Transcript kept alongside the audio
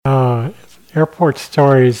Airport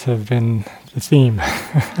stories have been the theme.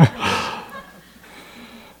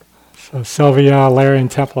 So Sylvia, Larry,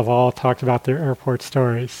 and Temple have all talked about their airport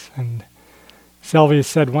stories. And Sylvia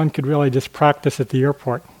said one could really just practice at the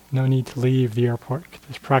airport. No need to leave the airport.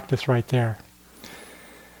 Just practice right there.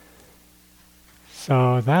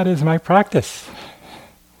 So that is my practice.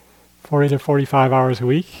 40 to 45 hours a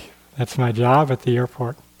week. That's my job at the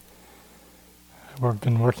airport. I've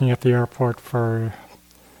been working at the airport for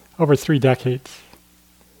over 3 decades.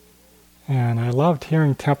 And I loved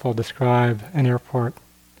hearing Temple describe an airport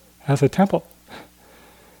as a temple.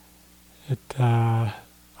 I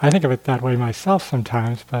think of it that way myself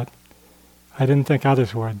sometimes, but I didn't think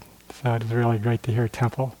others would. So it was really great to hear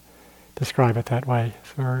Temple describe it that way.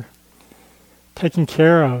 So we're taking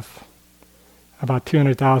care of about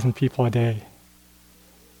 200,000 people a day.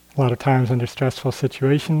 A lot of times under stressful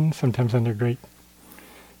situations, sometimes under great,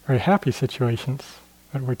 very happy situations.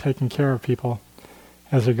 But we're taking care of people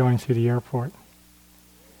as they're going through the airport.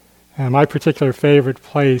 And my particular favorite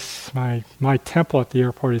place, my temple at the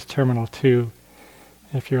airport is Terminal 2.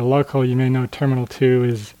 If you're local, you may know Terminal 2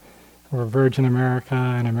 is where Virgin America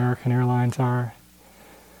and American Airlines are.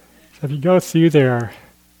 So if you go through there,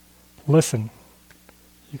 listen.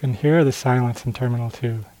 You can hear the silence in Terminal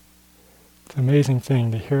 2. It's an amazing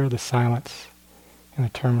thing to hear the silence in a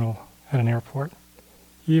terminal at an airport,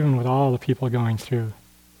 even with all the people going through.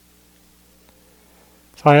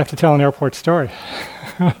 So I have to tell an airport story.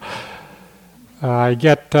 I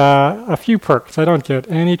get a few perks. I don't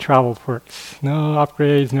get any travel perks. No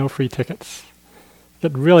upgrades, no free tickets.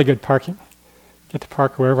 Get really good parking. Get to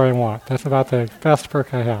park wherever I want. That's about the best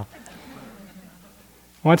perk I have.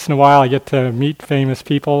 Once in a while I get to meet famous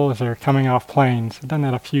people as they're coming off planes. I've done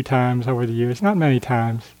that a few times over the years, not many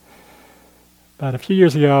times. But a few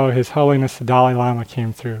years ago, His Holiness the Dalai Lama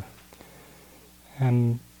came through.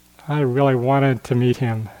 And I really wanted to meet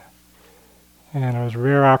him. And it was a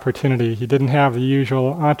rare opportunity. He didn't have the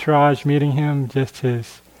usual entourage meeting him, just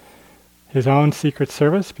his own Secret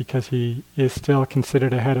Service, because he is still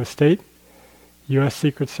considered a head of state, U.S.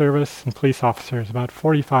 Secret Service, and police officers, about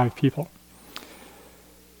 45 people.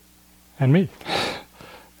 And me.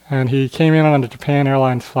 And he came in on a Japan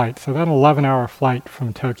Airlines flight, so about an 11-hour flight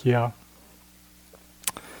from Tokyo.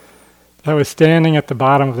 I was standing at the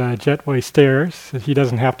bottom of the jetway stairs. He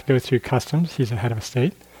doesn't have to go through customs. He's a head of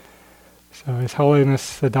state. So His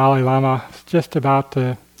Holiness the Dalai Lama was just about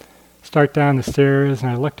to start down the stairs,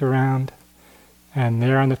 and I looked around, and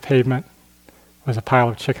there on the pavement was a pile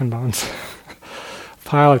of chicken bones. A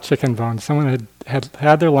pile of chicken bones. Someone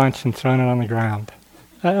had their lunch and thrown it on the ground.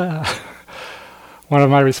 One of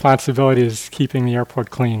my responsibilities is keeping the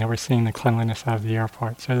airport clean, overseeing the cleanliness of the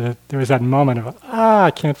airport. So there was that moment of,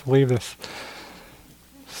 I can't believe this.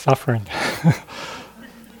 Suffering.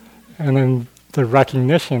 And then the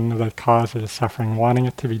recognition of the cause of the suffering, wanting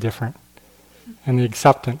it to be different. And the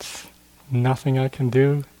acceptance. Nothing I can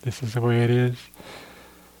do. This is the way it is.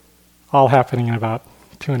 All happening in about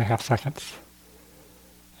 2.5 seconds.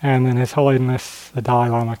 And then His Holiness the Dalai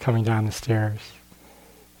Lama coming down the stairs.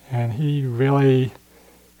 And he really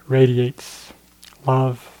radiates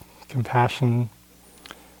love, compassion,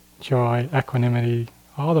 joy, equanimity,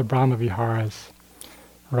 all the Brahma Viharas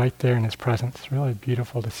right there in his presence. Really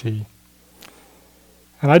beautiful to see.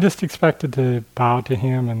 And I just expected to bow to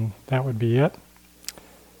him and that would be it.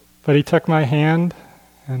 But he took my hand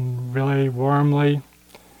and really warmly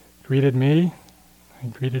greeted me. I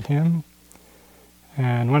greeted him.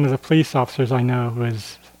 And one of the police officers I know who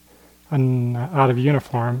was out of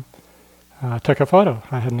uniform, took a photo.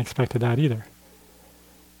 I hadn't expected that either.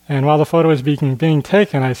 And while the photo was being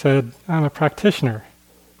taken, I said, I'm a practitioner.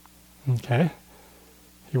 Okay.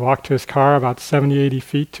 He walked to his car, about 70, 80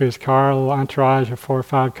 feet to his car, a little entourage of 4 or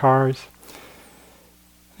 5 cars.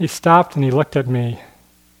 He stopped and he looked at me.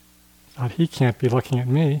 Thought, he can't be looking at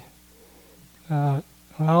me. I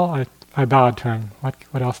bowed to him.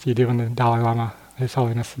 What else do you do when the Dalai Lama, His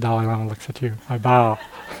Holiness the Dalai Lama looks at you? I bow.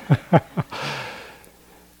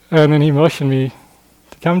 And then he motioned me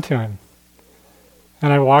to come to him.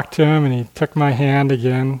 And I walked to him and he took my hand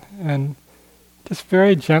again and just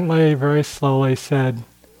very gently, very slowly said,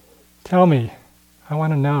 tell me, I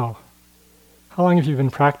want to know, how long have you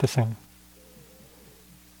been practicing?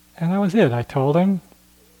 And that was it. I told him.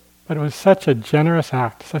 But it was such a generous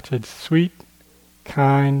act, such a sweet,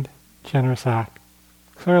 kind, generous act,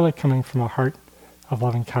 clearly coming from a heart of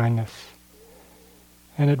loving kindness.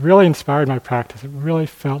 And it really inspired my practice. It really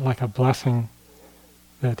felt like a blessing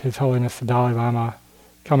that His Holiness the Dalai Lama,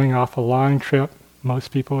 coming off a long trip,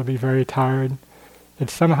 most people would be very tired, that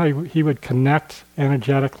somehow he would connect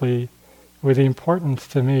energetically with the importance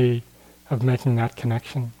to me of making that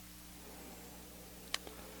connection.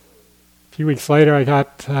 A few weeks later, I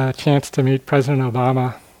got a chance to meet President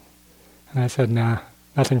Obama, and I said, nah,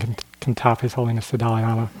 nothing can top His Holiness the Dalai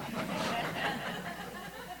Lama.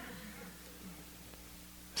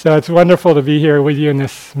 So it's wonderful to be here with you in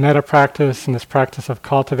this metta practice, and this practice of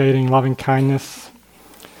cultivating loving kindness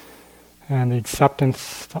and the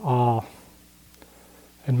acceptance to all.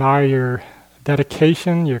 Admire your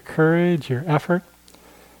dedication, your courage, your effort,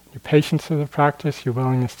 your patience with the practice, your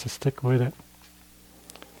willingness to stick with it.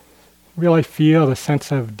 Really feel the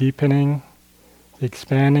sense of deepening, the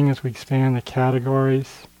expanding as we expand the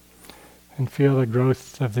categories, and feel the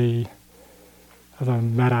growth of the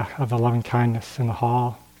metta, of the loving kindness in the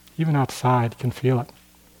hall. Even outside, you can feel it.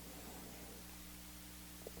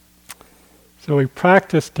 So we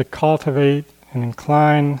practice to cultivate and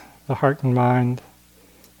incline the heart and mind,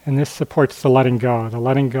 and this supports the letting go. The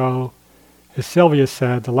letting go, as Sylvia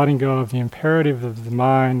said, the letting go of the imperative of the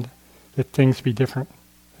mind that things be different,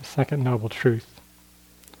 the second noble truth.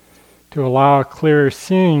 To allow a clearer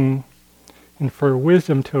seeing and for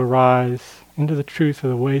wisdom to arise into the truth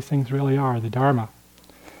of the way things really are, the Dharma,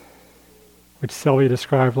 which Sylvia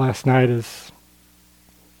described last night as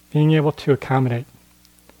being able to accommodate,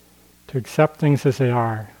 to accept things as they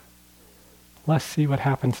are. Let's see what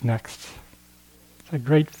happens next. It's a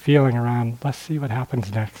great feeling around, let's see what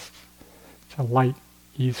happens next. It's a light,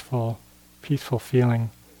 easeful, peaceful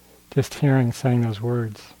feeling, just saying those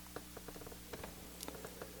words.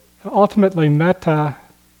 Ultimately, metta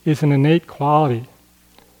is an innate quality.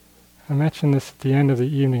 I mentioned this at the end of the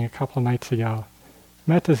evening a couple of nights ago.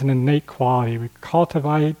 Metta is an innate quality. We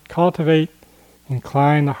cultivate,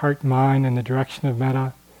 incline the heart and mind in the direction of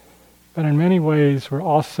metta, but in many ways we're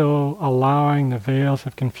also allowing the veils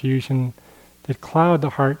of confusion that cloud the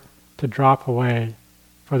heart to drop away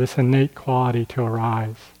for this innate quality to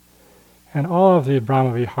arise. And all of the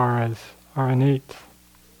Brahma-viharas are innate.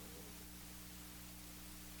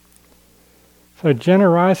 So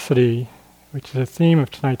generosity, which is a theme of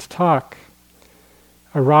tonight's talk,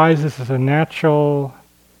 arises as a natural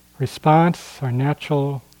response or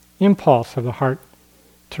natural impulse of the heart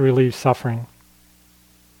to relieve suffering.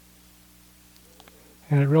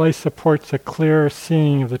 And it really supports a clearer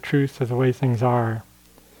seeing of the truth of the way things are.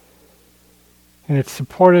 And it's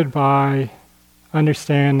supported by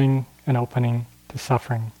understanding and opening to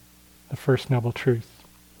suffering, the first noble truth.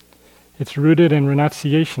 It's rooted in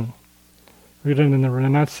renunciation, rooted in the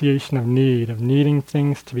renunciation of need, of needing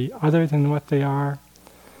things to be other than what they are,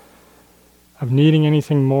 of needing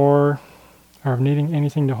anything more, or of needing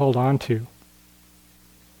anything to hold on to.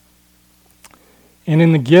 And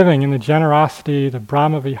in the giving, in the generosity, the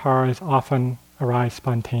Brahma-viharas often arise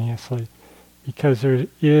spontaneously because there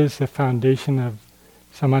is the foundation of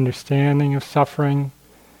some understanding of suffering,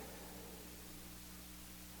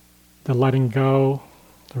 the letting go,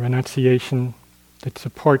 the renunciation that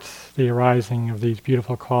supports the arising of these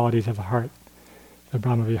beautiful qualities of the heart, the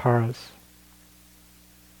Brahma-viharas.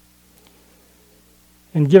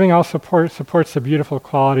 And giving also supports the beautiful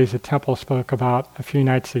qualities that Temple spoke about a few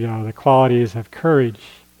nights ago, the qualities of courage,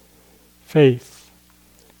 faith,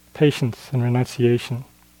 patience, and renunciation.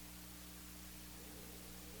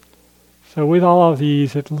 So with all of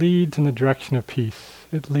these, it leads in the direction of peace.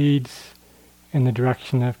 It leads in the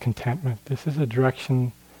direction of contentment. This is a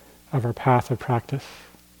direction of our path of practice.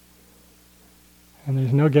 And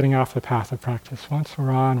there's no getting off the path of practice. Once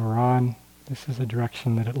we're on. This is a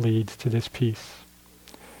direction that it leads to this peace.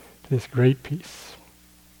 This great peace.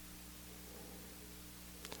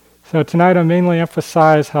 So tonight I'll mainly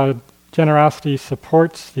emphasize how generosity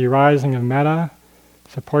supports the arising of metta,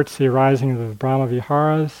 supports the arising of the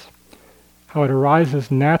Brahma-viharas, how it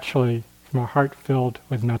arises naturally from a heart filled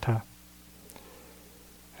with metta,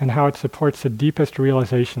 and how it supports the deepest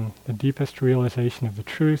realization of the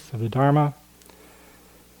truth of the Dharma,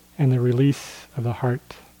 and the release of the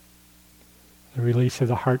heart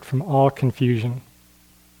from all confusion.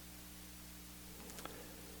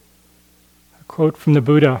 Quote from the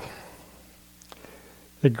Buddha: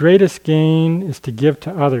 "The greatest gain is to give to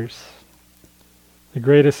others. The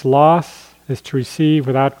greatest loss is to receive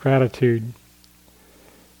without gratitude.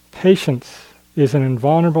 Patience is an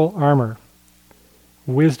invulnerable armor.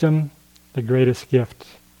 Wisdom, the greatest gift."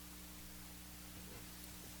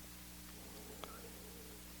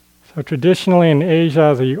 So traditionally in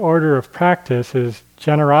Asia, the order of practice is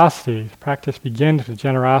generosity. Practice begins with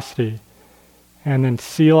generosity. And then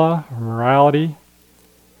sila, or morality,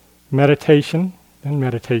 meditation, and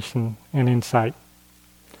insight.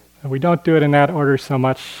 So we don't do it in that order so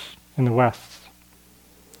much in the West.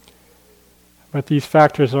 But these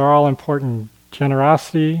factors are all important.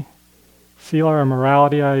 Generosity, Sila or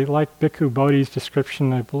morality, I like Bhikkhu Bodhi's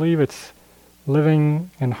description. I believe it's living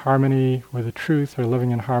in harmony with the truth or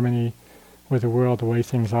living in harmony with the world the way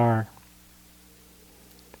things are.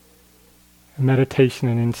 Meditation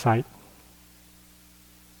and insight.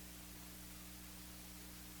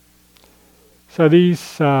 So these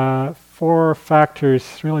 4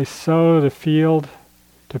 factors really sow the field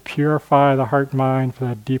to purify the heart-mind for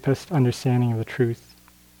that deepest understanding of the truth.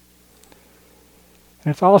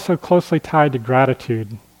 And it's also closely tied to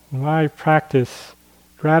gratitude. In my practice,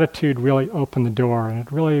 gratitude really opened the door, and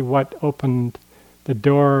it really what opened the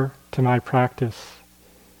door to my practice.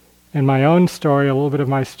 In my own story, a little bit of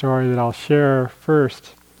my story that I'll share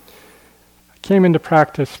first, I came into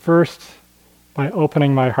practice first by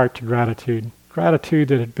opening my heart to gratitude. Gratitude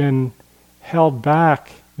that had been held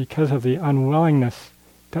back because of the unwillingness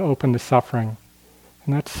to open to suffering.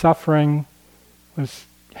 And that suffering was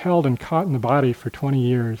held and caught in the body for 20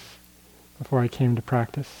 years before I came to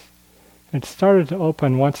practice. It started to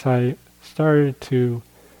open once I started to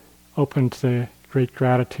open to the great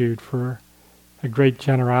gratitude for a great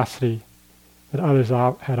generosity that others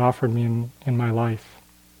had offered me in my life.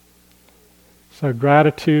 So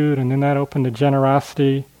gratitude, and then that opened to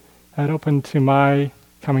generosity, that opened to my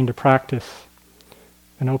coming to practice,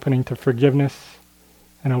 an opening to forgiveness,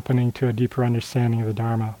 an opening to a deeper understanding of the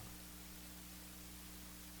Dharma.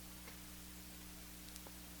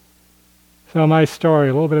 So my story,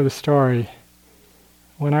 a little bit of the story.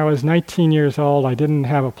 When I was 19 years old, I didn't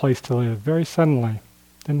have a place to live. Very suddenly,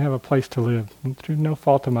 didn't have a place to live, through no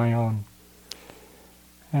fault of my own.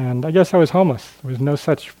 And I guess I was homeless. There was no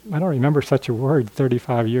such, I don't remember such a word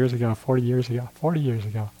 35 years ago, 40 years ago.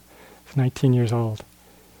 I was 19 years old.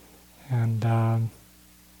 And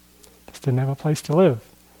just didn't have a place to live.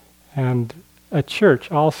 And a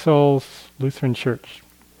church, All Souls Lutheran Church,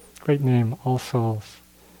 great name, All Souls.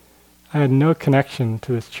 I had no connection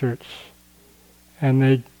to this church, and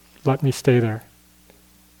they let me stay there.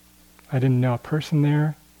 I didn't know a person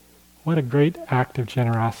there. What a great act of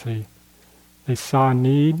generosity. They saw a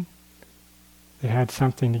need, they had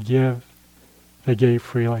something to give, they gave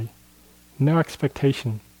freely. No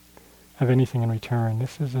expectation of anything in return.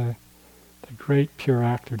 This is a great pure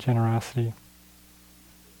act of generosity.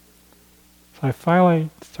 So I finally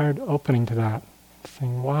started opening to that,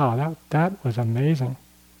 saying, wow, that was amazing.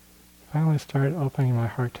 Finally started opening my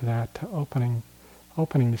heart to that, to opening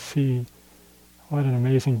to see what an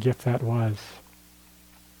amazing gift that was.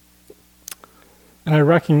 And I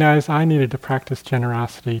recognized I needed to practice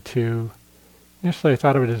generosity too. Initially I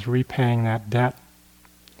thought of it as repaying that debt.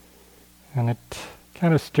 And it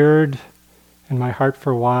kind of stirred in my heart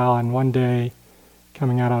for a while, and one day,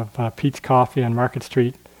 coming out of Pete's Coffee on Market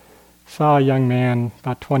Street, saw a young man,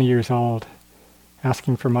 about 20 years old,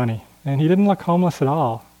 asking for money. And he didn't look homeless at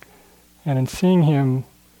all. And in seeing him,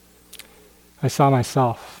 I saw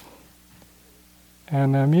myself.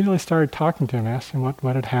 And I immediately started talking to him, asked him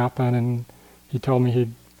what had happened, and he told me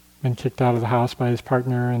he'd been kicked out of the house by his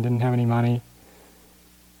partner and didn't have any money.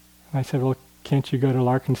 And I said, well, can't you go to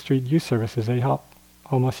Larkin Street Youth Services? They help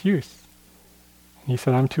homeless youth. And he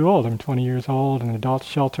said, I'm too old. I'm 20 years old, and adult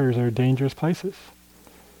shelters are dangerous places.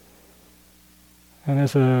 And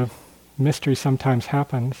as a mystery sometimes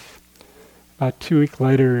happens, about 2 weeks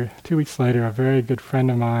later, a very good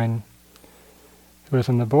friend of mine who was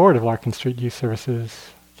on the board of Larkin Street Youth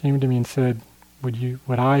Services came to me and said,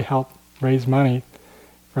 would I help raise money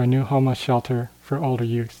for a new homeless shelter for older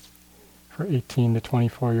youth, for 18 to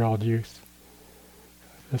 24-year-old youth.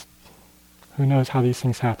 Just, who knows how these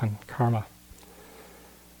things happen, karma.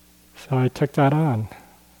 So I took that on.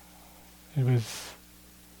 It was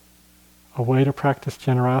a way to practice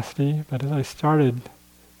generosity, but as I started,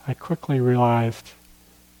 I quickly realized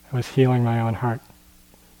I was healing my own heart.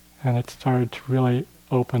 And it started to really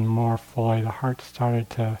open more fully. The heart started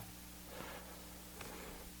to,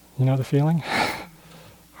 you know the feeling?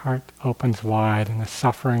 Heart opens wide, and the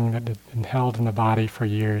suffering that had been held in the body for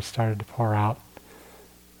years started to pour out.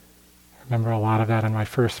 I remember a lot of that on my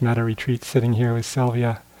first metta retreat, sitting here with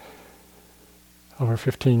Sylvia over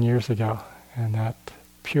 15 years ago, and that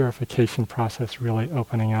purification process really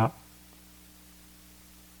opening up.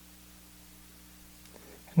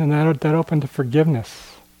 And then that opened to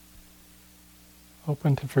forgiveness.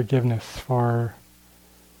 Open to forgiveness for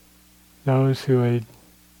those who had,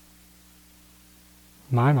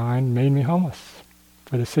 in my mind, made me homeless,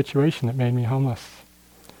 for the situation that made me homeless.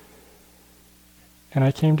 And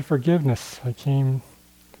I came to forgiveness. I came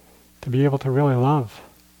to be able to really love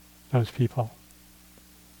those people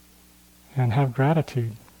and have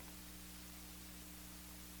gratitude.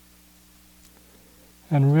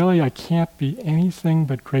 And really, I can't be anything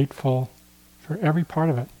but grateful for every part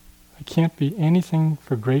of it. I can't be anything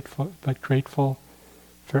but grateful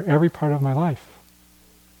for every part of my life,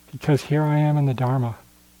 because here I am in the Dharma.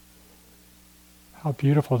 How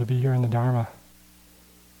beautiful to be here in the Dharma.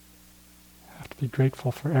 I have to be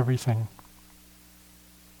grateful for everything.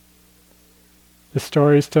 The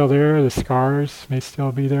story is still there, the scars may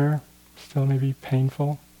still be there, still may be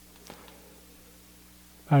painful.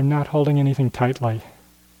 I'm not holding anything tightly.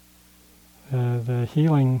 The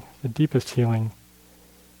healing, the deepest healing,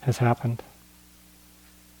 has happened.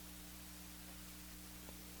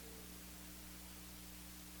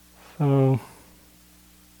 So,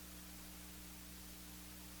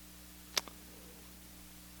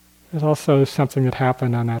 there's also something that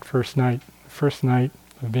happened on that first night. The first night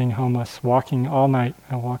of being homeless, walking all night.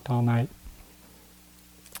 I walked all night.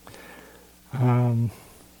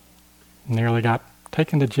 Nearly got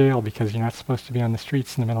taken to jail because you're not supposed to be on the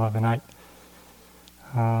streets in the middle of the night.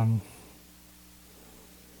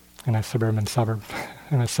 In a suburban suburb,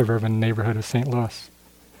 in a suburban neighborhood of St. Louis.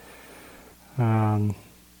 And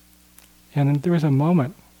there was a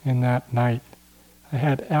moment in that night, I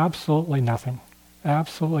had absolutely nothing.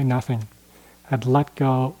 I'd let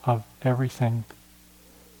go of everything.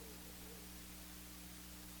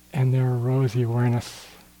 And there arose the awareness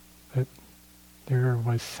that there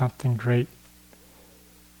was something great.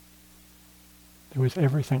 There was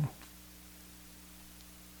everything.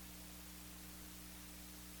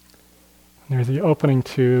 And there's the opening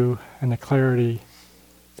to and the clarity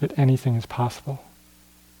that anything is possible.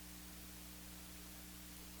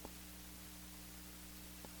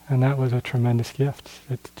 And that was a tremendous gift.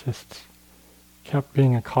 It just kept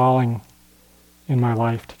being a calling in my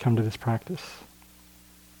life to come to this practice.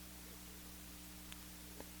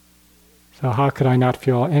 So how could I not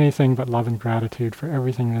feel anything but love and gratitude for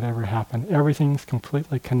everything that ever happened? Everything's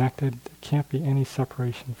completely connected. There can't be any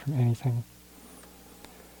separation from anything.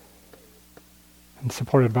 And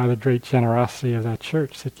supported by the great generosity of that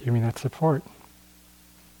church that gave me that support.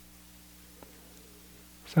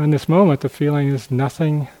 So in this moment, the feeling is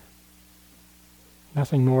nothing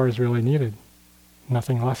more is really needed.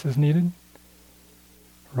 Nothing less is needed.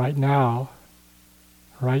 Right now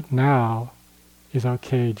is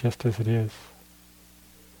okay just as it is.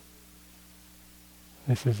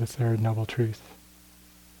 This is the third noble truth.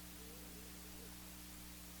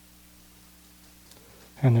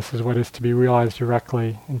 And this is what is to be realized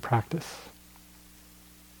directly in practice.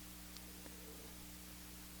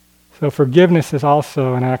 So forgiveness is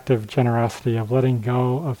also an act of generosity, of letting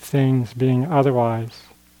go of things being otherwise.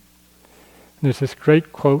 There's this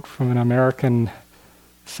great quote from an American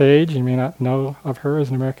sage, you may not know of her as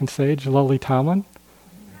an American sage, Lily Tomlin.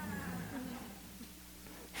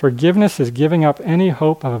 Forgiveness is giving up any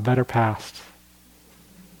hope of a better past.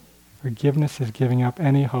 Forgiveness is giving up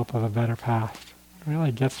any hope of a better past. It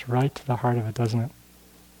really gets right to the heart of it, doesn't it?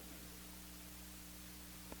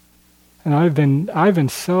 And I've been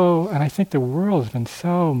so, and I think the world has been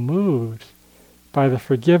so moved by the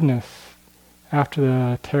forgiveness after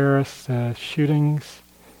the terrorist shootings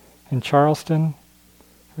in Charleston,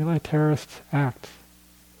 really a terrorist act.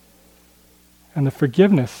 And the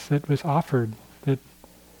forgiveness that was offered, that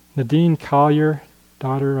Nadine Collier,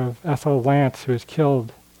 daughter of Ethel Lance, who was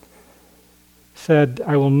killed, said,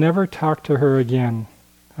 "I will never talk to her again.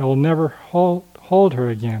 I will never hold her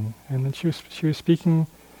again." And then she was speaking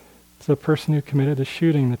to the person who committed the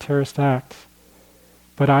shooting, the terrorist act.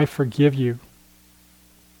 "But I forgive you,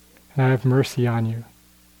 and I have mercy on you."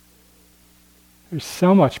 There's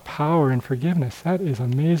so much power in forgiveness. That is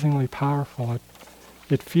amazingly powerful.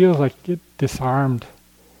 It feels like it disarmed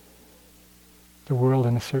the world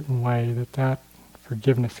in a certain way, that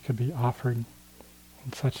forgiveness could be offered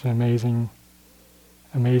in such an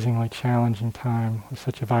amazingly challenging time with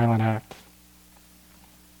such a violent act.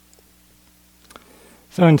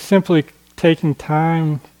 So in simply taking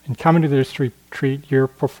time and coming to this retreat, you're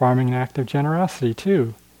performing an act of generosity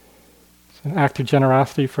too. It's an act of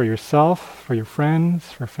generosity for yourself, for your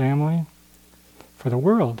friends, for family, for the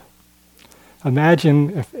world. Imagine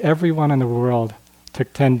if everyone in the world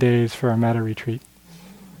took 10 days for a metta retreat.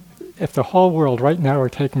 If the whole world right now were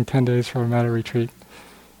taking 10 days for a metta retreat,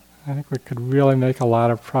 I think we could really make a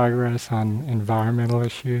lot of progress on environmental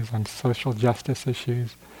issues, on social justice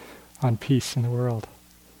issues, on peace in the world.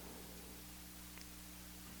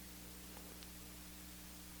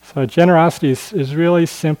 So generosity is really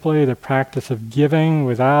simply the practice of giving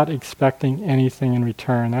without expecting anything in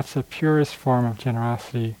return. That's the purest form of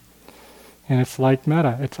generosity. And it's like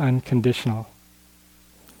metta, it's unconditional.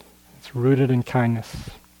 It's rooted in kindness.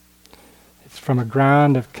 It's from a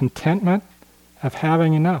ground of contentment, of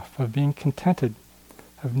having enough, of being contented,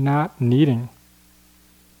 of not needing,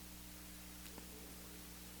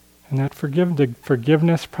 And that the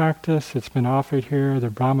forgiveness practice that's been offered here, the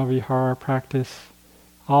Brahmavihara practice,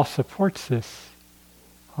 all supports this,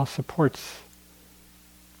 all supports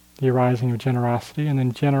the arising of generosity. And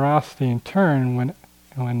then generosity in turn,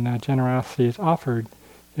 when generosity is offered,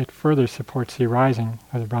 it further supports the arising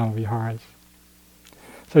of the Brahmaviharas.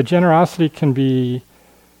 So generosity can be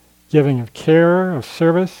giving of care, of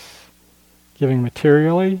service, giving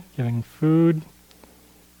materially, giving food,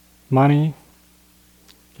 money,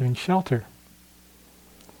 giving shelter,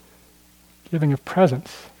 giving of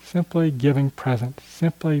presence, simply giving presence,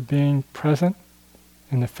 simply being present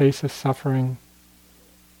in the face of suffering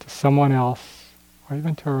to someone else, or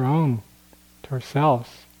even to ourselves.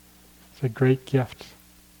 It's a great gift.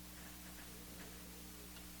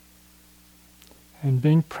 And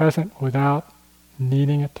being present without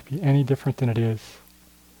needing it to be any different than it is.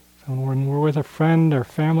 So when we're with a friend or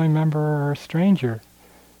family member or a stranger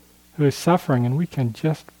who is suffering, and we can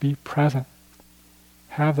just be present,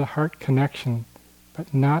 have the heart connection,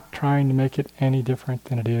 but not trying to make it any different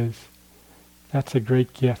than it is, that's a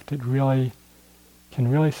great gift. It really can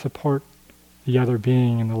really support the other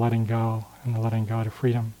being in the letting go, and the letting go to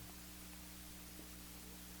freedom.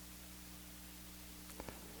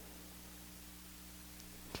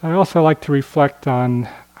 I also like to reflect on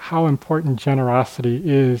how important generosity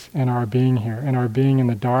is in our being here, in our being in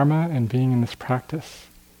the Dharma and being in this practice.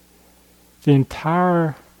 The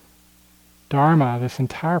entire Dharma, this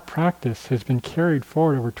entire practice, has been carried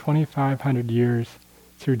forward over 2,500 years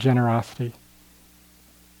through generosity.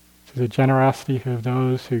 Through the generosity of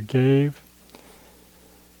those who gave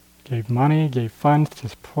money, gave funds to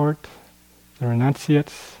support the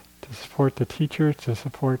renunciates, to support the teachers, to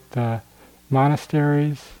support the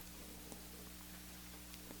monasteries,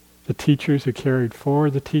 the teachers who carried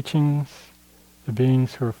forward the teachings, the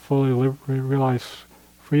beings who are fully realized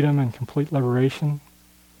freedom and complete liberation.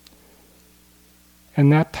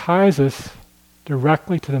 And that ties us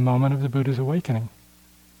directly to the moment of the Buddha's awakening.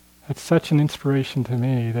 That's such an inspiration to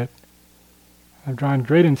me that I've drawn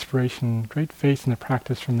great inspiration, great faith in the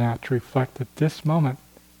practice from that, to reflect that this moment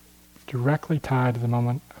is directly tied to the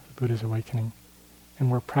moment of the Buddha's awakening. And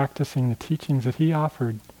we're practicing the teachings that he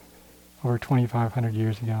offered over 2,500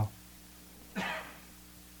 years ago.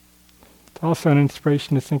 It's also an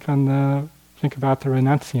inspiration to think about the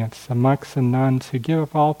renunciants, the monks and nuns who give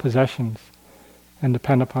up all possessions and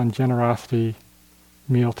depend upon generosity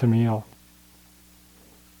meal to meal,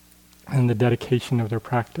 and the dedication of their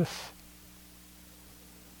practice.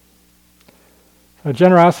 So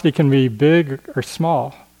generosity can be big or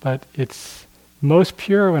small, but it's most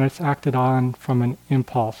pure when it's acted on from an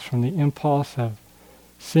impulse, from the impulse of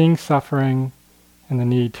seeing suffering and the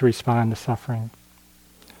need to respond to suffering.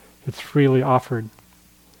 It's freely offered.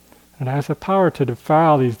 It has the power to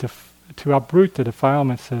defile to uproot the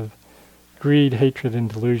defilements of greed, hatred, and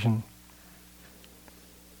delusion.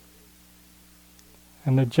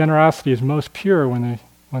 And the generosity is most pure when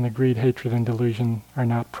the greed, hatred, and delusion are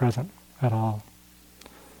not present at all.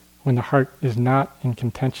 When the heart is not in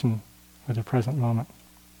contention with the present moment.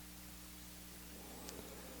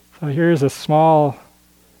 So here's a small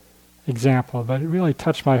example, but it really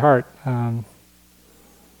touched my heart. I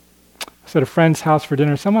was at a friend's house for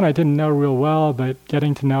dinner, someone I didn't know real well, but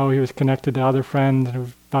getting to know, he was connected to other friends, there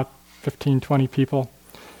was about 15, 20 people.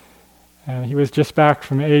 And he was just back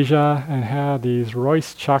from Asia and had these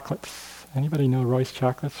Royce chocolates. Anybody know Royce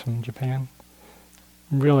chocolates from Japan?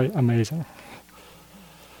 Really amazing.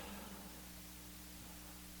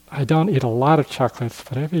 I don't eat a lot of chocolates,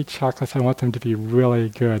 but if I eat chocolates, I want them to be really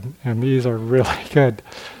good, and these are really good.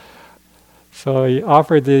 So he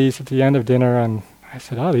offered these at the end of dinner, and I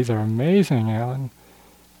said, "Oh, these are amazing, Alan."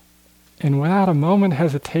 And without a moment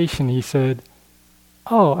hesitation, he said,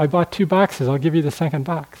 "Oh, I bought 2 boxes, I'll give you the second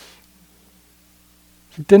box."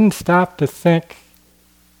 He didn't stop to think,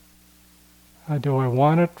 do I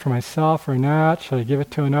want it for myself or not? Should I give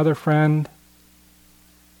it to another friend?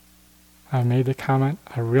 I made the comment,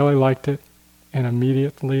 I really liked it, and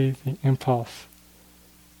immediately the impulse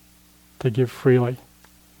to give freely.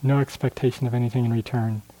 No expectation of anything in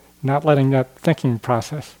return. Not letting that thinking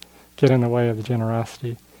process get in the way of the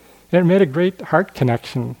generosity. And it made a great heart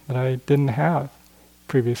connection that I didn't have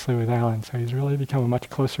previously with Alan, so he's really become a much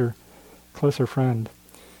closer friend.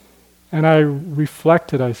 And I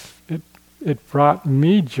reflected, it brought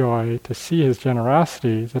me joy to see his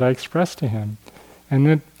generosity that I expressed to him. And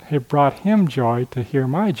then it brought him joy to hear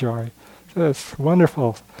my joy. So this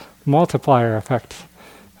wonderful multiplier effect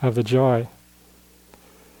of the joy.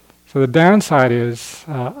 So the downside is,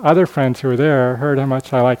 other friends who were there heard how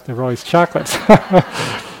much I liked the Royce chocolates.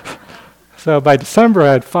 So by December,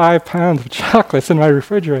 I had 5 pounds of chocolates in my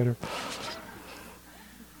refrigerator.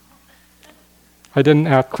 I didn't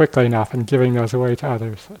act quickly enough in giving those away to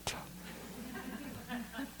others.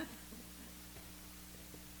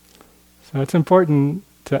 So it's important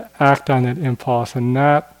to act on that impulse and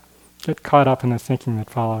not get caught up in the thinking that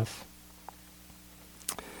follows.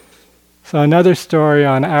 So another story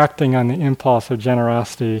on acting on the impulse of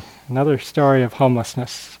generosity, another story of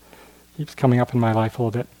homelessness, keeps coming up in my life a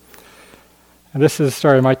little bit. And this is a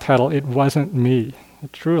story I might title, It Wasn't Me.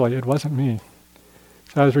 Truly, it wasn't me.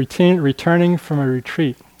 So I was returning from a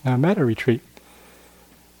retreat, a metta retreat.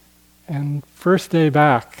 And first day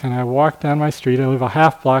back, and I walked down my street. I live a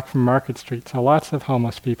half block from Market Street, so lots of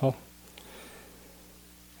homeless people.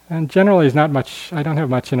 And generally, I don't have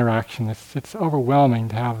much interaction. It's overwhelming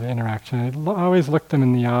to have the interaction. I always look them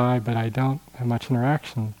in the eye, but I don't have much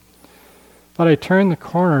interaction. But I turned the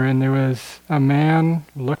corner, and there was a man,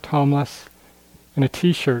 looked homeless, in a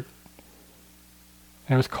t-shirt.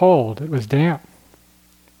 And it was cold. It was damp.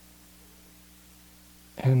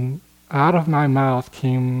 And out of my mouth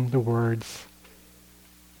came the words,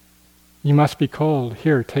 "You must be cold.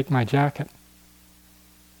 Here, take my jacket."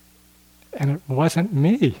 And it wasn't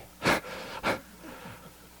me.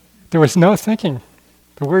 There was no thinking.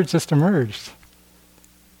 The words just emerged.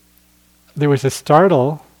 There was a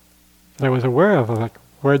startle that I was aware of, like,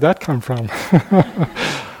 where'd that come from?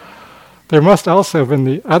 There must also have been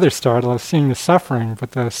the other startle of seeing the suffering,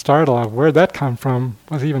 but the startle of where'd that come from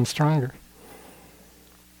was even stronger.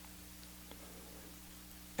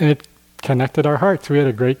 And it connected our hearts. We had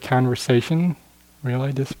a great conversation,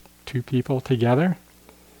 really, just two people together.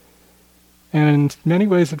 And in many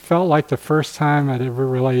ways, it felt like the first time I'd ever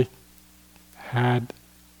really had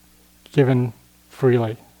given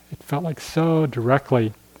freely. It felt like so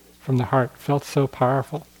directly from the heart. It felt so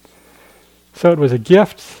powerful. So it was a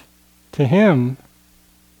gift to him,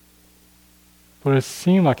 but it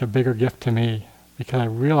seemed like a bigger gift to me because I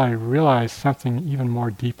realized something even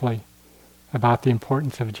more deeply about the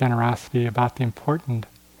importance of generosity, about the importance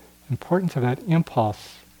of that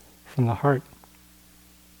impulse from the heart.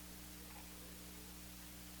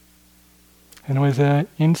 And it was an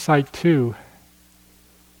insight too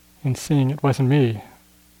in seeing it wasn't me.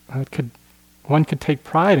 One could take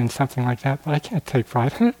pride in something like that, but I can't take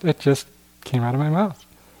pride in it. It just came out of my mouth.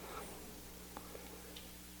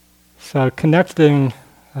 So connecting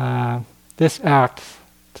this act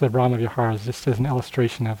to the Brahma Viharas just as an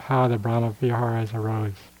illustration of how the Brahma Viharas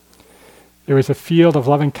arose. There was a field of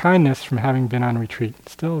loving kindness from having been on retreat,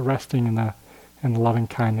 still resting in the loving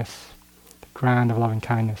kindness, the ground of loving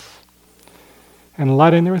kindness. And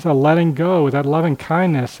there was a letting go with that loving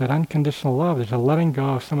kindness, that unconditional love. There's a letting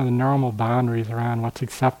go of some of the normal boundaries around what's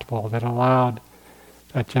acceptable that allowed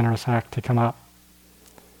that generous act to come up.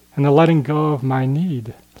 And the letting go of my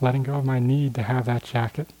need to have that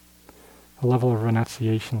jacket, a level of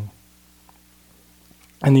renunciation.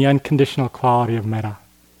 And the unconditional quality of metta.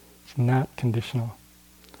 It's not conditional.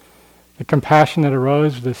 The compassion that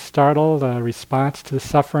arose, the startle, the response to the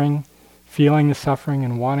suffering, feeling the suffering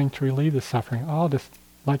and wanting to relieve the suffering, all just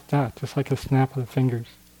like that, just like a snap of the fingers.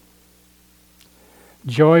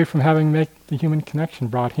 Joy from having made the human connection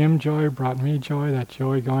brought him joy, brought me joy, that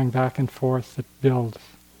joy going back and forth that builds.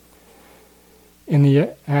 And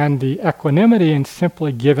the equanimity in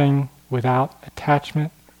simply giving without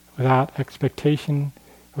attachment, without expectation,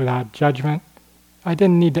 without judgment. I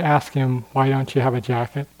didn't need to ask him, why don't you have a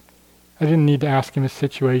jacket? I didn't need to ask him his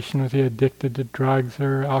situation, was he addicted to drugs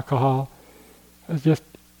or alcohol? It was just,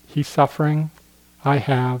 he's suffering, I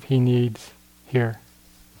have, he needs, here.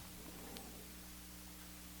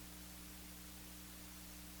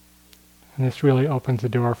 And this really opens the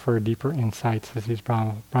door for deeper insights as these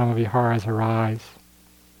Brahma Viharas arise.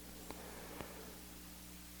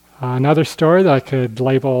 Another story that I could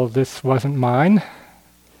label, this wasn't mine,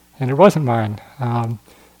 and it wasn't mine.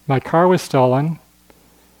 My car was stolen,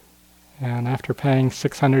 and after paying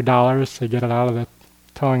 $600 to get it out of the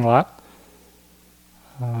towing lot,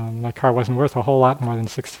 my car wasn't worth a whole lot more than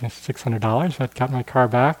 $600. I got my car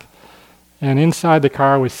back, and inside the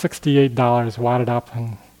car was $68 wadded up,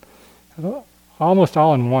 and almost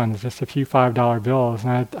all in ones, just a few $5 bills,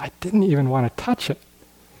 and I didn't even want to touch it.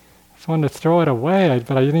 I just wanted to throw it away,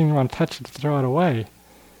 but I didn't even want to touch it to throw it away.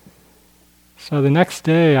 So the next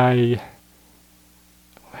day I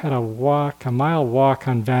had a mile walk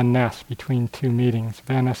on Van Ness between two meetings.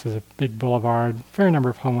 Van Ness is a big boulevard, fair number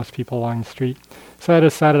of homeless people along the street. So I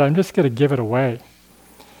decided I'm just going to give it away.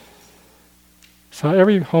 So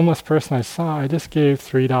every homeless person I saw, I just gave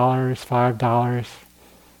 $3, $5.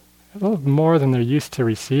 a little more than they're used to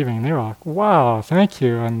receiving. They were like, wow, thank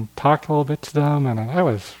you, and talked a little bit to them, and I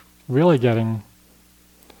was really getting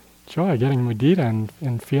joy, getting mudita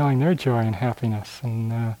and feeling their joy and happiness,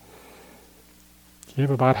 and gave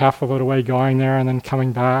about half of it away going there and then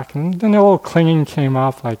coming back, and then the little clinging came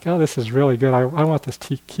up, like, oh, this is really good, I want this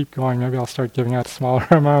to keep going, maybe I'll start giving out smaller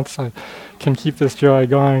amounts, I can keep this joy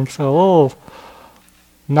going. So a little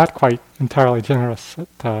not quite entirely generous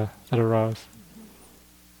that arose.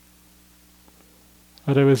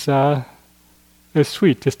 But it was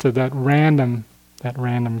sweet, just to that random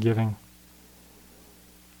giving.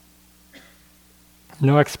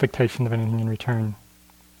 No expectation of anything in return.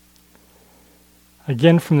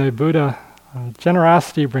 Again, from the Buddha,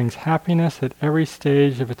 generosity brings happiness at every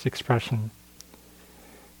stage of its expression.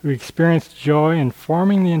 We experience joy in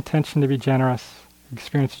forming the intention to be generous. We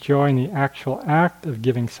experience joy in the actual act of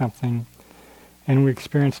giving something. And we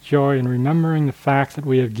experience joy in remembering the fact that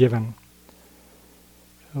we have given.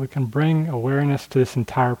 So we can bring awareness to this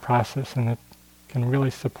entire process, and it can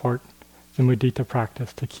really support the mudita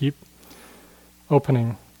practice to keep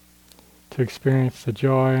opening to experience the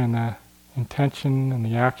joy and the intention and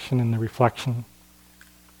the action and the reflection.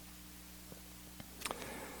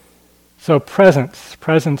 So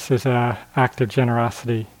presence is an act of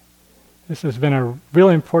generosity. This has been a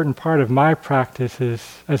really important part of my practice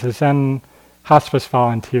as a Zen hospice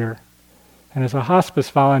volunteer. And as a hospice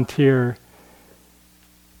volunteer,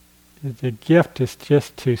 the gift is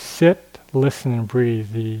just to sit, listen, and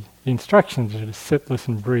breathe. The instructions are to sit,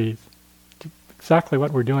 listen, breathe. Exactly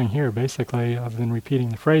what we're doing here, basically, other than repeating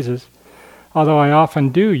the phrases. Although I often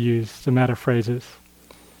do use the meta phrases.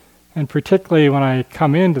 And particularly when I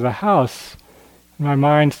come into the house, my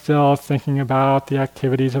mind's still thinking about the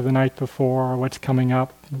activities of the night before, what's coming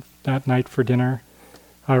up that night for dinner.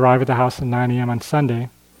 I arrive at the house at 9 a.m. on Sunday.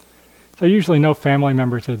 So usually no family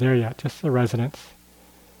members are there yet, just the residents.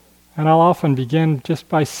 And I'll often begin just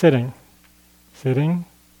by sitting,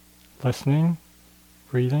 listening,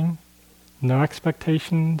 breathing, no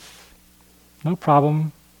expectations, no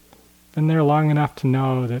problem. Been there long enough to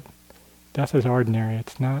know that death is ordinary.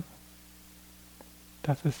 It's not.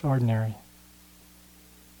 Death is ordinary.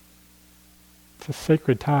 It's a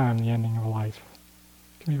sacred time, the ending of life.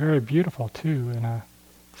 It can be very beautiful too, in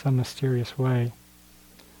some mysterious way.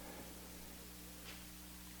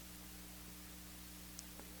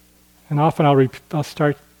 And often I'll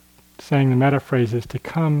start saying the meta phrases to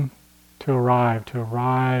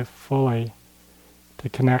arrive fully, to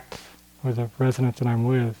connect with the residents that I'm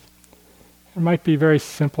with. It might be very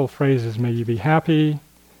simple phrases. May you be happy.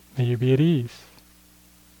 May you be at ease.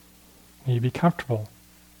 May you be comfortable.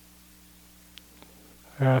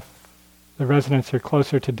 If the residents are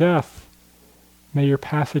closer to death, may your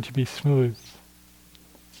passage be smooth.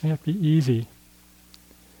 May it be easy.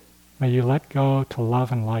 May you let go to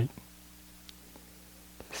love and light.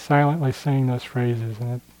 Silently saying those phrases,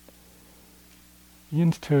 and it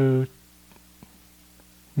begins to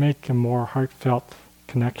make a more heartfelt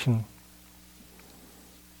connection.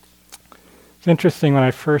 It's interesting, when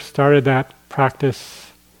I first started that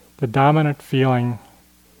practice, the dominant feeling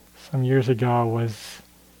some years ago was,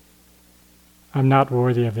 I'm not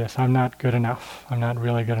worthy of this, I'm not good enough, I'm not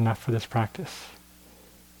really good enough for this practice,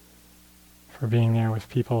 for being there with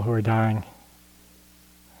people who are dying.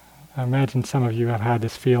 I imagine some of you have had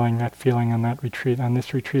this feeling on that retreat, on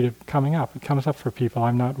this retreat of coming up. It comes up for people,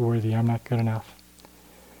 I'm not worthy, I'm not good enough.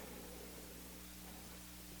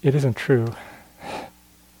 It isn't true.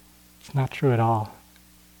 It's not true at all.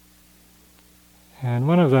 And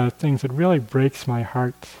one of the things that really breaks my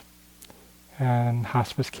heart in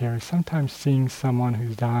hospice care is sometimes seeing someone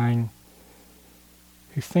who's dying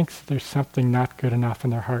who thinks that there's something not good enough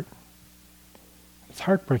in their heart. It's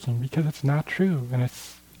heartbreaking because it's not true, and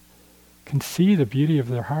can see the beauty of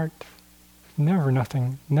their heart. Never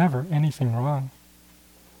anything wrong.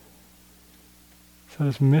 So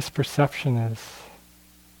this misperception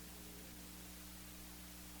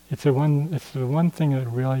it's the one thing that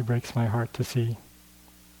really breaks my heart to see.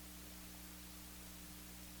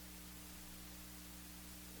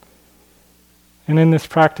 And in this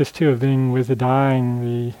practice too of being with the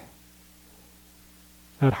dying,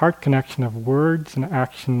 that heart connection of words and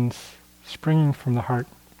actions springing from the heart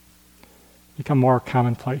become more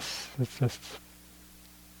commonplace. It's just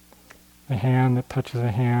a hand that touches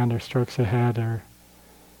a hand or strokes a head or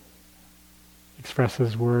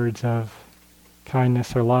expresses words of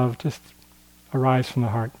kindness or love, just arise from the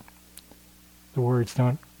heart. The words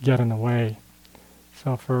don't get in the way.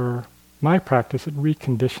 So for my practice, it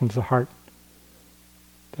reconditions the heart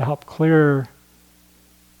to help clear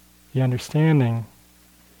the understanding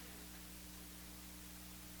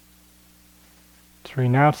To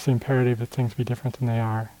renounce the imperative that things be different than they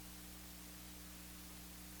are.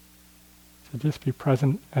 To just be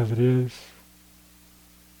present as it is.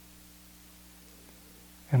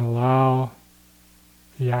 And allow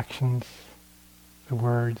the actions, the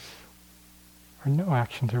words, or no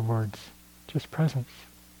actions or words, just presence.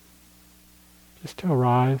 Just to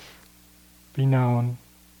arise, be known,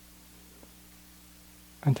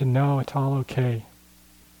 and to know it's all okay.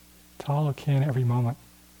 It's all okay in every moment.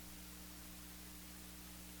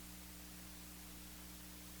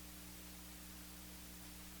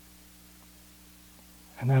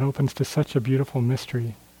 And that opens to such a beautiful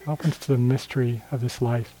mystery. It opens to the mystery of this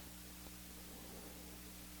life.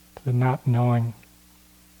 To the not knowing.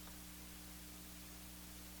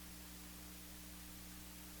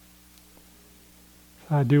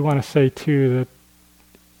 So I do want to say too that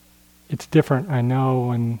it's different. I know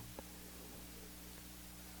when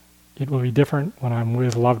it will be different when I'm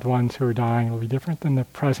with loved ones who are dying. It will be different than the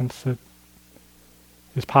presence that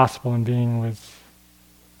is possible in being with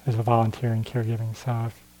as a volunteer in caregiving.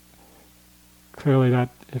 So clearly that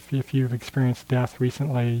if you've experienced death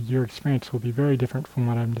recently, your experience will be very different from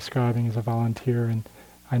what I'm describing as a volunteer, and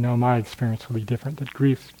I know my experience will be different. That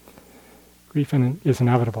grief is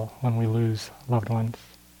inevitable when we lose loved ones.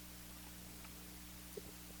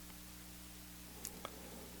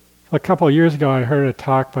 A couple of years ago I heard a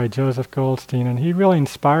talk by Joseph Goldstein, and he really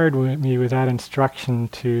inspired me with that instruction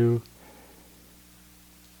to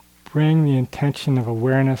bring the intention of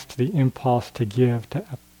awareness to the impulse to give,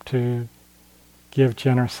 to give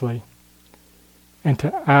generously, and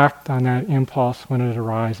to act on that impulse when it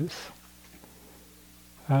arises.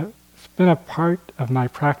 It's been a part of my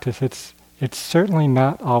practice. It's certainly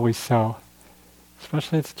not always so.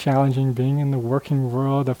 Especially it's challenging being in the working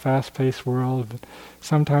world, the fast-paced world. But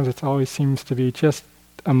sometimes it always seems to be just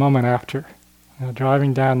a moment after.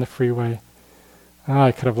 Driving down the freeway,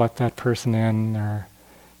 I could have let that person in, or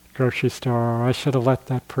grocery store, or I should have let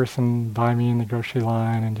that person buy me in the grocery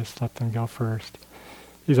line and just let them go first.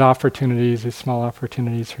 These opportunities, these small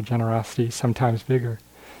opportunities for generosity, sometimes bigger.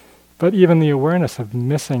 But even the awareness of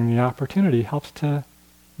missing the opportunity helps to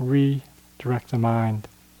redirect the mind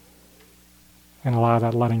and allow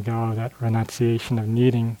that letting go, that renunciation of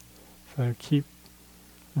needing. So keep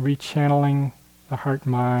rechanneling the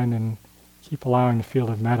heart-mind and keep allowing the field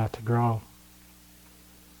of metta to grow.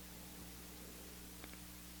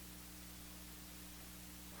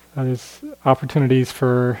 So there's opportunities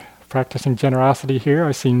for practicing generosity here.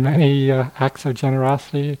 I've seen many acts of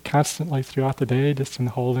generosity constantly throughout the day, just in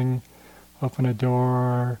holding open a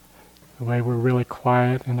door, the way we're really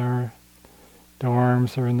quiet in our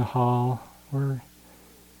dorms or in the hall. We're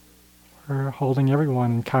holding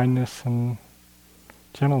everyone in kindness and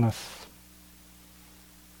gentleness.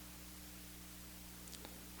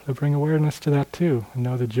 So bring awareness to that too, and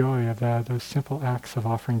know the joy of that, those simple acts of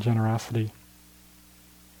offering generosity.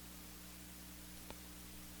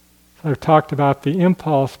 So I've talked about the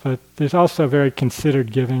impulse, but there's also very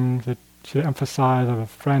considered giving that should emphasize. I have a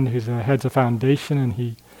friend who's heads a foundation, and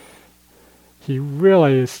he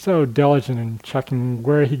really is so diligent in checking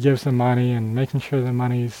where he gives the money and making sure the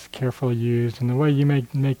money is carefully used. And the way you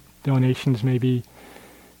make donations maybe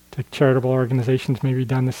to charitable organizations may be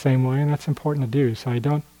done the same way, and that's important to do. So I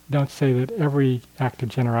don't say that every act of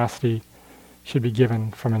generosity should be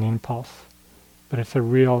given from an impulse, but it's a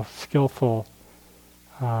real skillful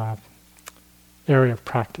area of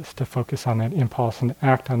practice to focus on that impulse and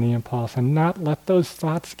act on the impulse and not let those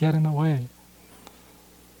thoughts get in the way.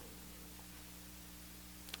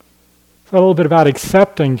 So a little bit about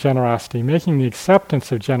accepting generosity, making the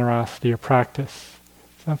acceptance of generosity a practice,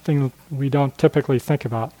 something we don't typically think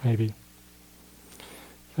about maybe.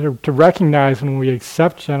 So to recognize when we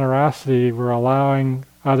accept generosity, we're allowing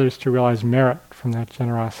others to realize merit from that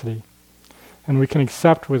generosity. And we can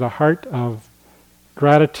accept with a heart of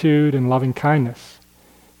gratitude and loving kindness.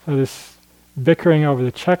 So this bickering over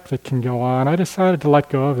the check that can go on, I decided to let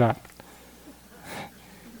go of that.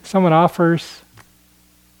 Someone offers,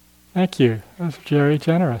 thank you, that's very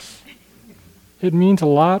generous. It means a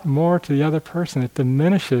lot more to the other person. It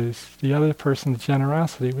diminishes the other person's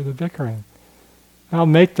generosity with the bickering. I'll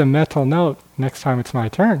make the mental note next time it's my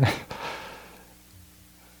turn.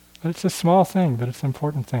 But it's a small thing, but it's an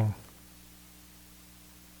important thing.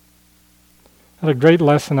 I had a great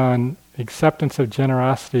lesson on acceptance of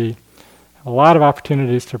generosity. A lot of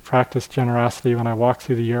opportunities to practice generosity when I walk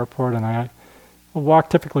through the airport, and I will walk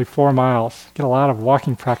typically 4 miles. Get a lot of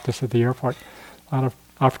walking practice at the airport. A lot of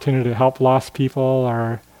opportunity to help lost people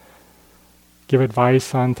or give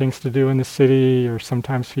advice on things to do in the city, or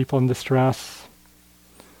sometimes people in distress.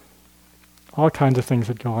 All kinds of things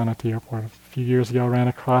that go on at the airport. few years ago ran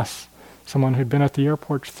across someone who'd been at the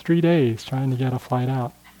airport 3 days trying to get a flight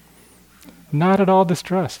out. Not at all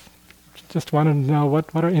distressed. Just wanted to know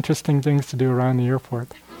what are interesting things to do around the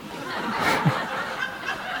airport.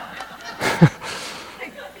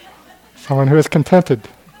 Someone who is contented,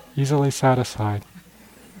 easily satisfied.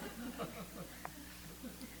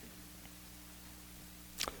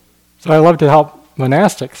 So I love to help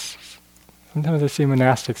monastics. Sometimes I see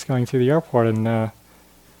monastics going through the airport, and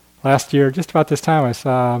last year, just about this time, I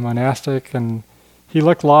saw a monastic, and he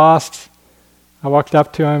looked lost. I walked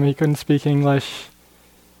up to him. He couldn't speak English.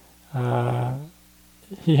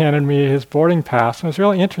 He handed me his boarding pass. It was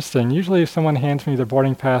really interesting. Usually if someone hands me their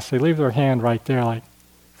boarding pass, they leave their hand right there, like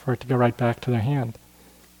for it to go right back to their hand.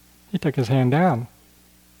 He took his hand down,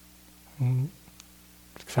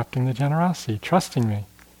 accepting the generosity, trusting me.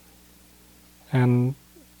 And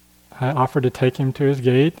I offered to take him to his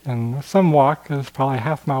gate, and with some walk, it was probably a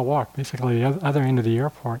half-mile walk, basically the other end of the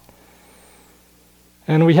airport.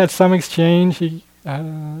 And we had some exchange. We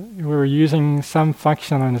were using some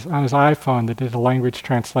function on his iPhone that did a language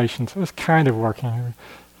translation, so it was kind of working.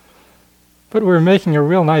 But we were making a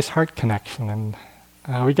real nice heart connection, and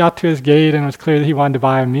we got to his gate, and it was clear that he wanted to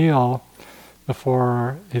buy a meal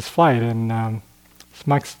before his flight. And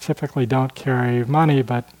monks typically don't carry money,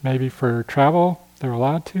 but maybe for travel they're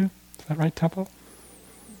allowed to. Is that right, Temple?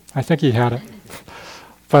 I think he had it.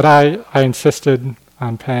 But I insisted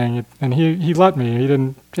on paying it, and he let me.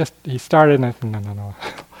 He started, and I said, no.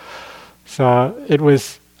 So it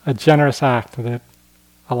was a generous act that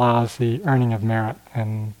allows the earning of merit,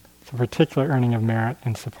 and it's a particular earning of merit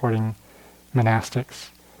in supporting monastics.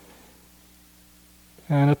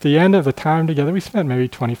 And at the end of the time together, we spent maybe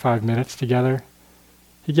 25 minutes together.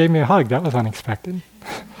 He gave me a hug. That was unexpected.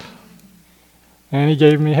 And he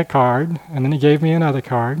gave me a card, and then he gave me another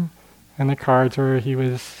card, and the cards were he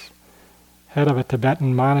was head of a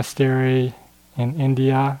Tibetan monastery in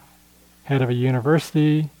India, head of a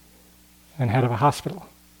university, and head of a hospital.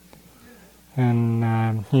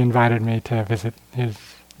 And he invited me to visit his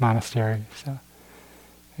monastery. So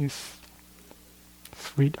these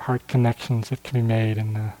sweet heart connections that can be made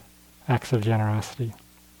in acts of generosity.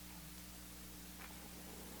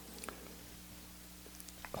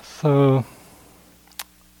 So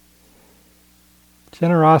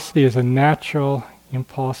generosity is a natural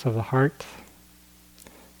impulse of the heart,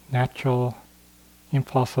 natural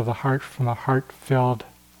impulse of the heart from a heart filled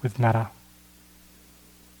with metta.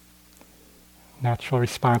 Natural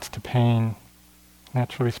response to pain,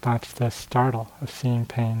 natural response to the startle of seeing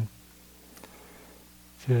pain,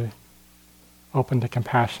 to open to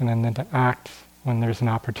compassion and then to act when there's an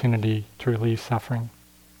opportunity to relieve suffering.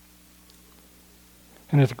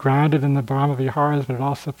 And it's grounded in the Brahma-viharas, but it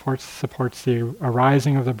also supports the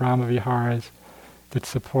arising of the Brahma-viharas that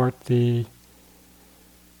support the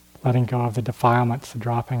letting go of the defilements, the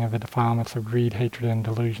dropping of the defilements of greed, hatred, and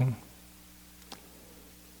delusion,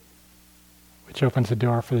 which opens the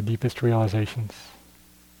door for the deepest realizations,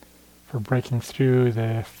 for breaking through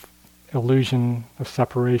the illusion of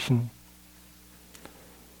separation,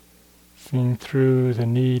 seeing through the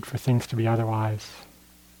need for things to be otherwise,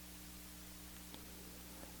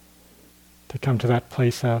 to come to that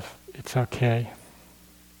place of, it's okay.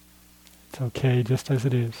 It's okay just as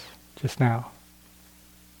it is, just now.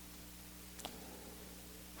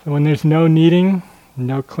 So when there's no needing,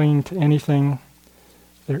 no clinging to anything,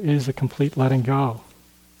 there is a complete letting go.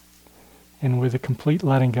 And with a complete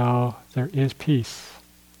letting go, there is peace.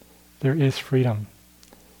 There is freedom.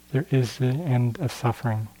 There is the end of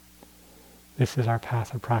suffering. This is our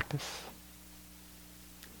path of practice.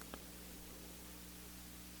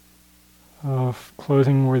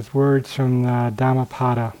 Closing with words from the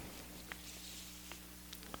Dhammapada.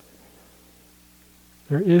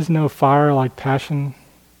 There is no fire like passion,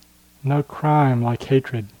 no crime like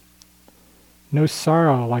hatred, no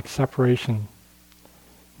sorrow like separation,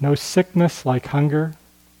 no sickness like hunger,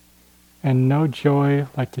 and no joy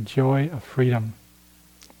like the joy of freedom.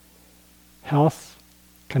 Health,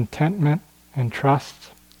 contentment, and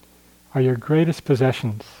trust are your greatest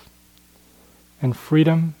possessions, and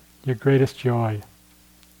freedom your greatest joy.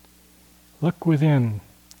 Look within,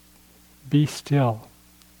 be still,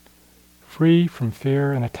 free from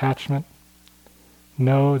fear and attachment,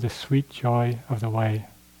 know the sweet joy of the way.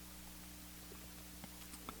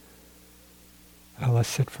 Let's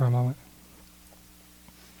sit for a moment.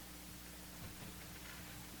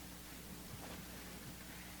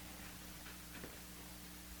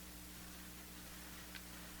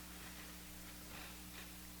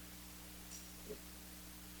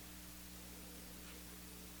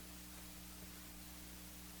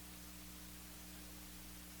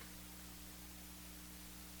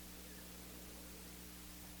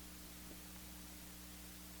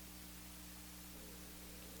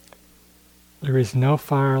 There is no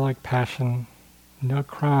fire like passion, no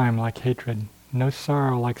crime like hatred, no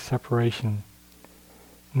sorrow like separation,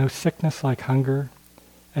 no sickness like hunger,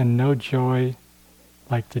 and no joy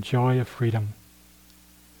like the joy of freedom.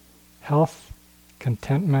 Health,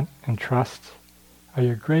 contentment, and trust are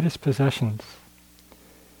your greatest possessions,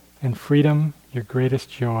 and freedom your greatest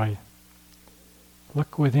joy.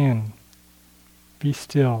 Look within, be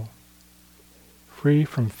still, free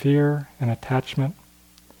from fear and attachment.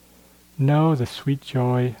 Know the sweet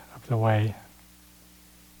joy of the way.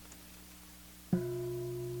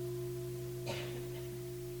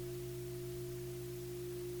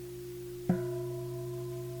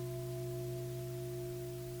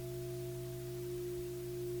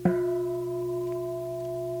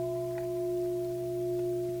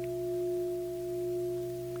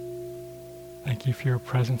 Thank you for your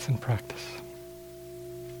presence and practice.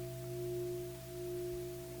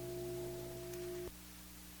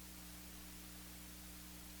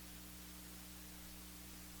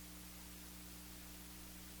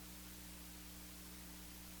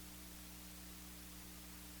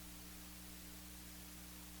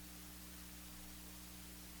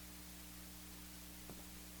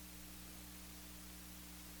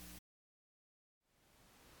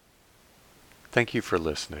 Thank you for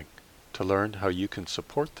listening. To learn how you can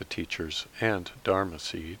support the teachers and Dharma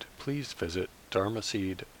Seed, please visit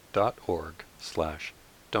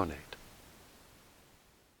dharmaseed.org/donate.